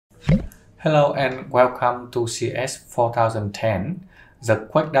Hello and welcome to CS 4010, the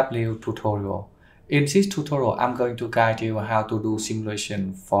Quake W tutorial. In this tutorial, I'm going to guide you how to do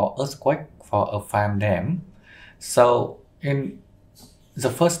simulation for earthquake for a farm dam. So in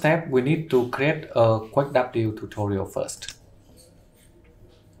the first step, we need to create a Quake W tutorial first.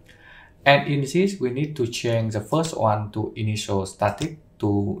 And in this, we need to change the first one to initial static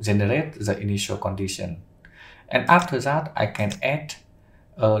to generate the initial condition. And after that, I can add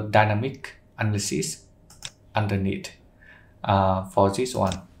a dynamic analysis underneath for this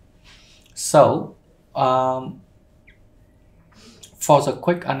one. So for the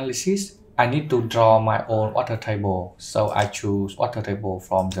quick analysis, I need to draw my own water table. So I choose water table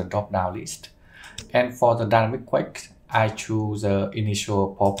from the drop-down list. And for the dynamic quake, I choose the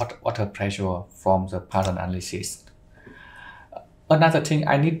initial water pressure from the parent analysis. Another thing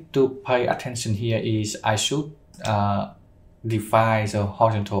I need to pay attention here is I should define the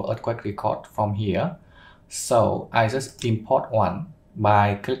horizontal earthquake record from here. So I just import one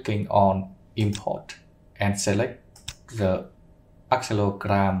by clicking on import and select the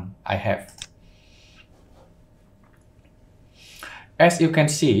accelerogram I have. As you can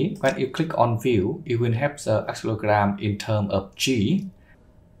see, when you click on view, you will have the accelerogram in terms of G,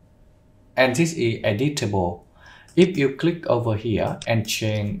 and this is editable. If you click over here and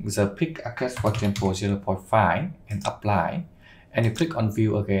change the peak axis, for example 0.5 and apply, and you click on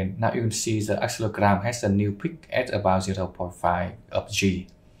view again, now you can see the accelerogram has a new peak at about 0.5 of G.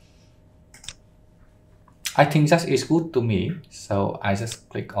 I think that is good to me, so I just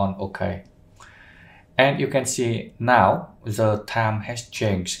click on OK. And you can see now the time has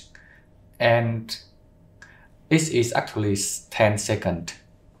changed, and it is actually 10 seconds.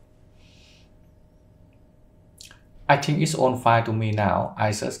 I think it's on fire to me now.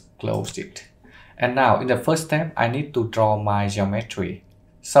 I just closed it. And now in the first step, I need to draw my geometry.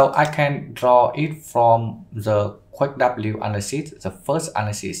 So I can draw it from the Quake W analysis, the first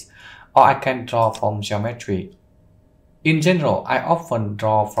analysis, or I can draw from geometry. In general, I often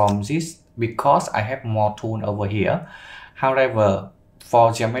draw from this because I have more tool over here. However,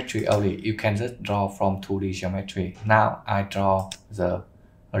 for geometry only, you can just draw from 2D geometry. Now I draw the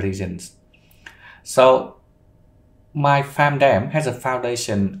regions. So my farm dam has a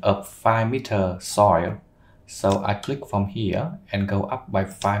foundation of 5 meter soil. So I click from here and go up by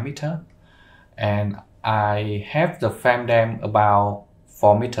 5 meter. And I have the farm dam about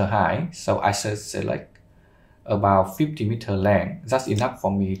 4 meter high. So I select about 50 meter length. That's enough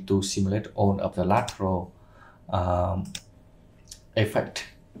for me to simulate all of the lateral effect.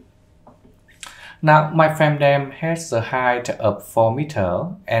 Now my farm dam has a height of 4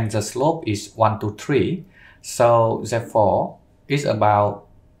 meter and the slope is 1 to 3. So therefore, it's about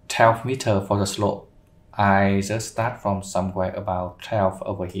 12 meter for the slope. I just start from somewhere about 12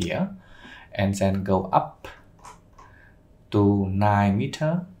 over here and then go up to 9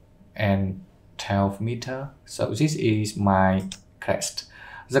 meter and 12 meter. So this is my crest.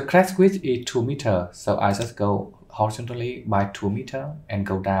 The crest width is 2 meter. So I just go horizontally by 2 meter and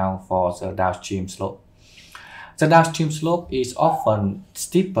go down for the downstream slope. The downstream slope is often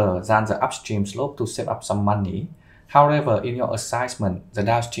steeper than the upstream slope to save up some money. However, in your assignment, the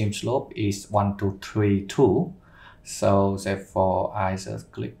downstream slope is 1 to 3, 2. So therefore, I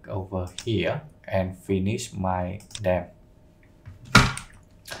just click over here and finish my dam.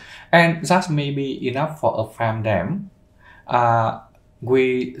 And that may be enough for a farm dam.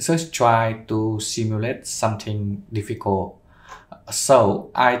 We just try to simulate something difficult.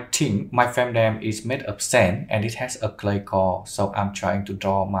 So I think my farm dam is made of sand and it has a clay core. So I'm trying to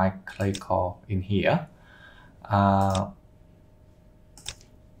draw my clay core in here.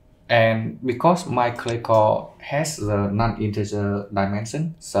 And because my clay core has the non-integer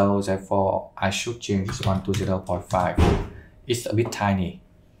dimension, so therefore I should change this one to 0.5. It's a bit tiny.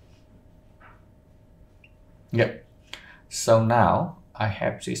 Yep. So now I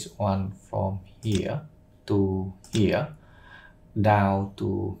have this one from here to here, down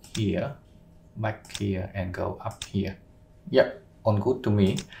to here, back here, and go up here. Yep, all good to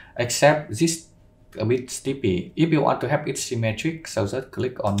me, except this a bit steepy. If you want to have it symmetric, so just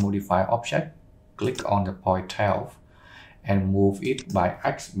click on modify object, click on the point 12 and move it by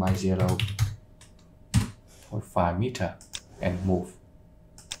x by 0.5 meter and move.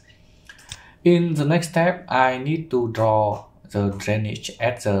 In the next step, I need to draw the drainage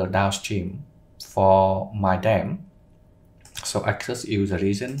at the downstream for my dam. So I just use the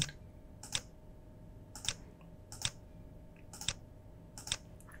region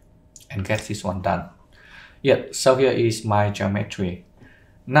and get this one done. Yeah, so here is my geometry.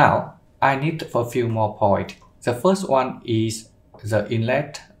 Now I need for a few more points. The first one is the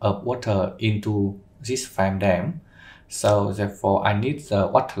inlet of water into this fan dam. So therefore I need the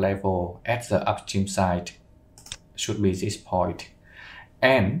water level at the upstream side should be this point,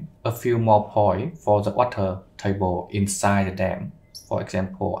 and a few more points for the water table inside the dam. For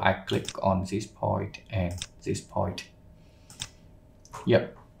example, I click on this point and this point.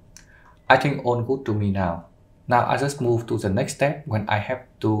 Yep, I think all good to me now. Now I just move to the next step when I have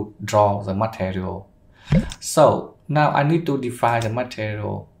to draw the material. So now I need to define the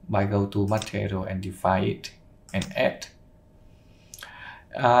material by go to material and define it and add.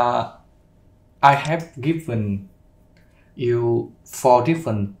 I have given you 4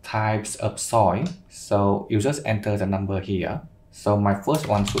 different types of soil, so you just enter the number here. So my first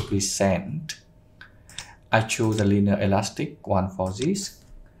one should be sand. I choose a linear elastic one for this.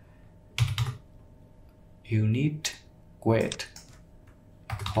 You need weight,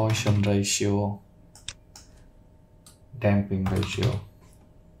 Poisson ratio, damping ratio,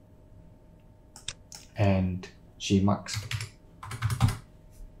 and Gmax.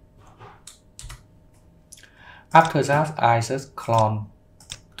 After that, I just clone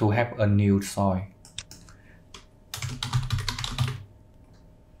to have a new soil.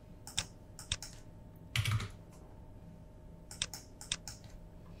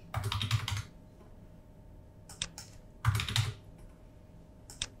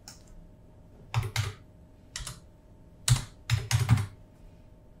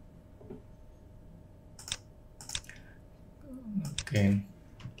 Again,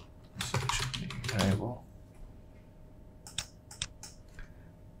 so it should be variable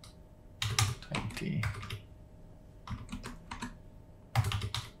 20.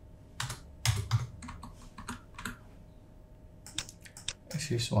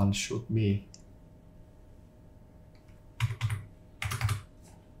 This one should be,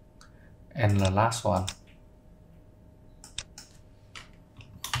 and the last one.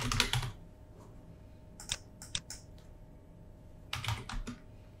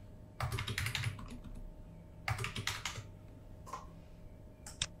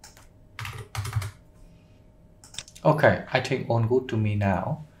 Okay, I think all good to me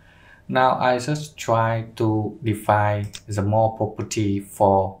now. Now I just try to define the more property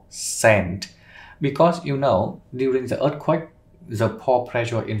for sand, because you know during the earthquake the pore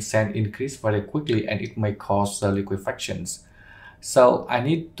pressure in sand increased very quickly and it may cause the liquefactions. So I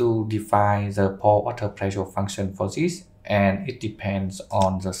need to define the pore water pressure function for this, and it depends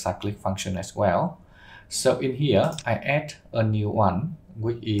on the cyclic function as well. So in here I add a new one,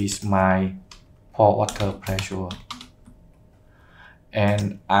 which is my pore water pressure,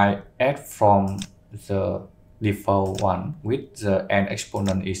 and I add from the default one with the n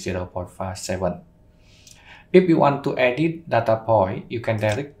exponent is 0.57. If you want to edit data point, you can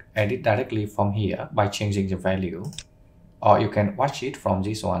edit directly from here by changing the value, or you can watch it from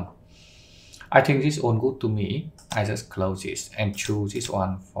this one. I think this all good to me. I just close this and choose this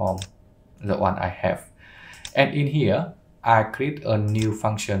one from the one I have. And in here, I create a new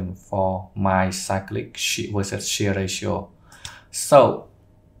function for my cyclic versus shear ratio. So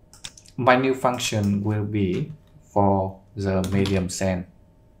my new function will be for the medium sand,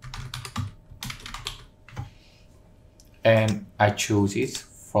 and I choose it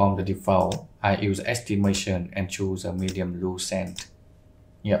from the default. I use estimation and choose a medium loose sand.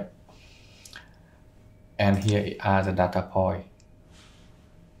 Yep. And here are the data point.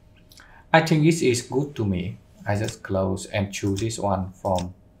 I think this is good to me. I just close and choose this one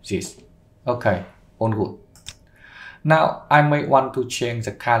from this. Okay, all good. Now I may want to change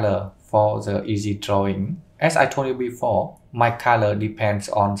the color for the easy drawing. As I told you before, my color depends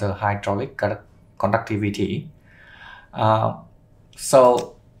on the hydraulic conductivity.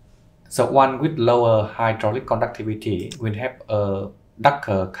 So the one with lower hydraulic conductivity will have a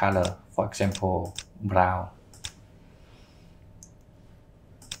darker color, for example, brown.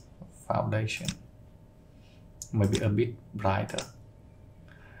 Foundation, maybe a bit brighter.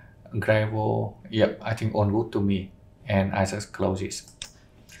 Gravel, yep, I think all good to me, and I just close it.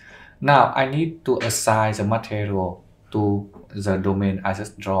 Now I need to assign the material to the domain I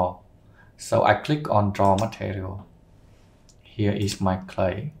just draw. So I click on draw material. Here is my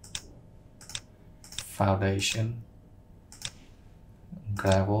clay, foundation,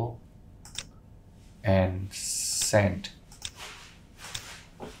 gravel, and sand.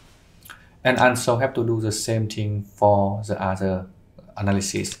 And also have to do the same thing for the other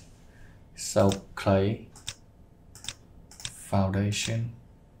analysis. So clay, foundation,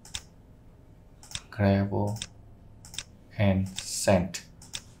 gravel, and sand.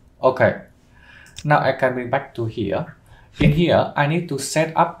 Okay, now I can bring back to here. In here, I need to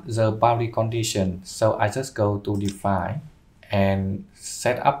set up the boundary condition. So I just go to define and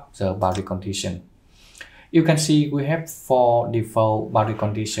set up the boundary condition. You can see we have 4 default boundary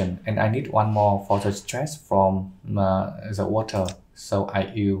conditions, and I need one more for the stress from the water. So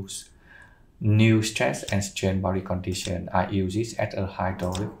I use new stress and strain boundary condition. I use this at a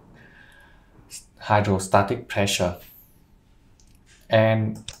hydrostatic pressure,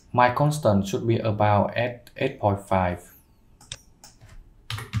 and my constant should be about at 8.5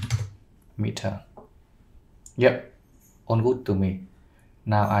 meter. Yep, all good to me.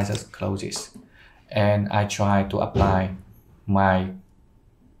 Now I just close this and I try to apply my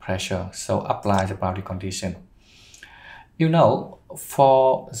pressure. So apply the boundary condition. You know,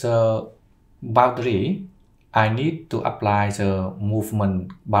 for the boundary, I need to apply the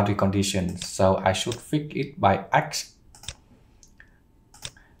movement boundary condition. So I should fix it by x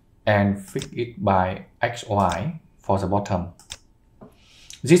and fix it by xy for the bottom.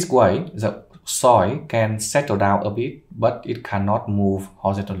 This way, the soil can settle down a bit, but it cannot move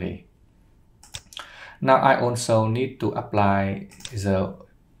horizontally. Now I also need to apply the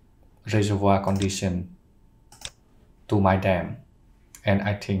reservoir condition to my dam, and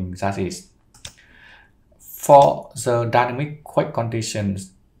I think that is. For the dynamic quake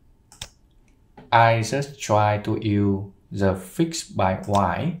conditions, I just try to use the fix by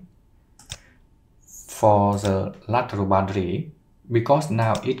y for the lateral boundary, because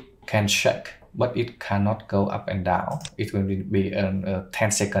now it can shake, but it cannot go up and down. It will be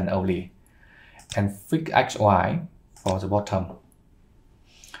 10 seconds only. And fix xy for the bottom.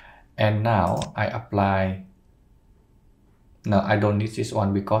 And now I apply. Now I don't need this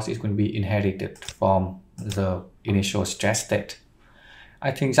one because it will be inherited from the initial stress state.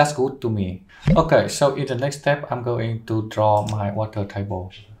 I think that's good to me. Okay, so in the next step, I'm going to draw my water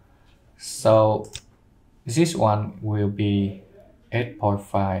table. So this one will be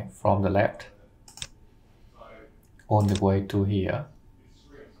 8.5 from the left all the way to here,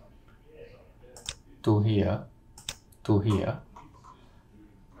 to here, to here,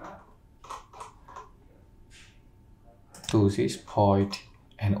 to this point,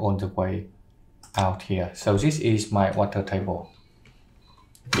 and all the way out here. So this is my water table.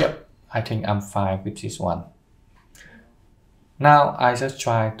 Yep, I think I'm fine with this one. Now I just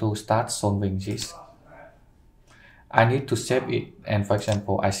try to start solving this. I need to save it, and for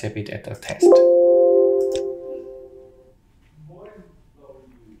example, I save it as a test.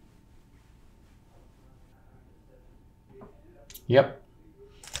 Yep.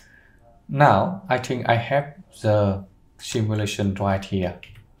 Now I think I have the simulation right here.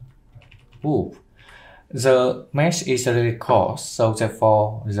 Ooh. The mesh is really coarse, so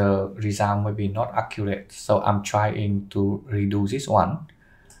therefore the result may be not accurate. So I'm trying to redo this one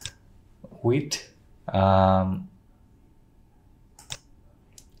with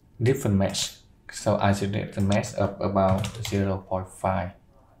different mesh. So I select the mesh of about 0.5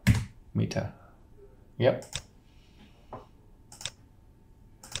 meter. Yep.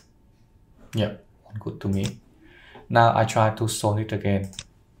 Yep, good to me. Now I try to solve it again.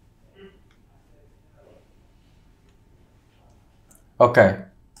 Okay,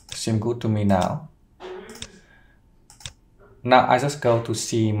 seems good to me now. Now I just go to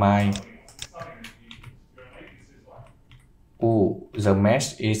see my. Oh, the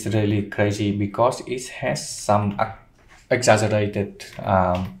mesh is really crazy because it has some exaggerated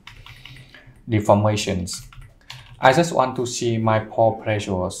deformations. I just want to see my pore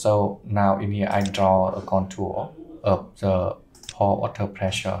pressure. So now in here I draw a contour of the pore water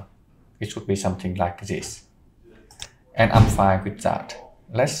pressure. It should be something like this. And I'm fine with that.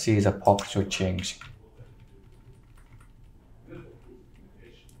 Let's see the pore pressure change.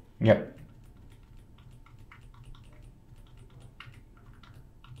 Yep.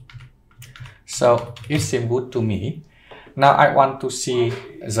 So it seems good to me. Now I want to see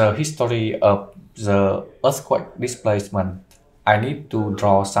the history of the earthquake displacement. I need to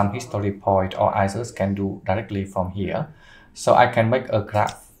draw some history point, or I just can do directly from here. So I can make a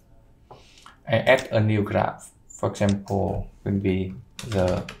graph. I add a new graph. For example, will be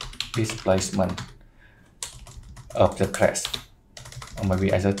the displacement of the crest, or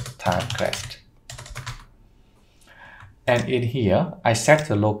maybe I just type crest. And in here, I set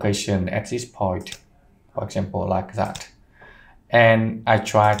the location at this point, for example, like that. And I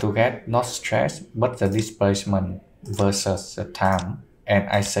try to get not stress, but the displacement versus the time. And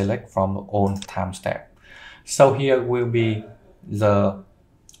I select from all time step. So here will be the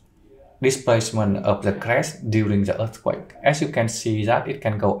displacement of the crest during the earthquake. As you can see that it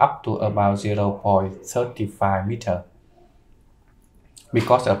can go up to about 0.35 meter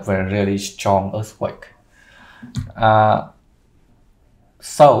because of a really strong earthquake.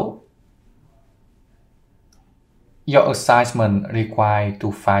 So Your assignment requires to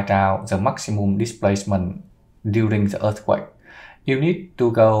find out the maximum displacement during the earthquake. You need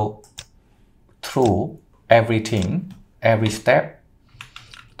to go through everything, every step,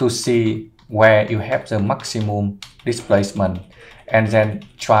 to see where you have the maximum displacement, and then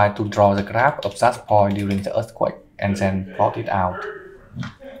try to draw the graph of that point during the earthquake and then plot it out.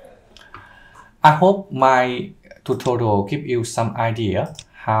 I hope my tutorial gives you some idea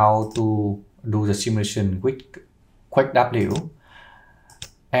how to do the simulation with Quake W,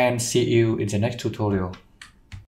 and see you in the next tutorial.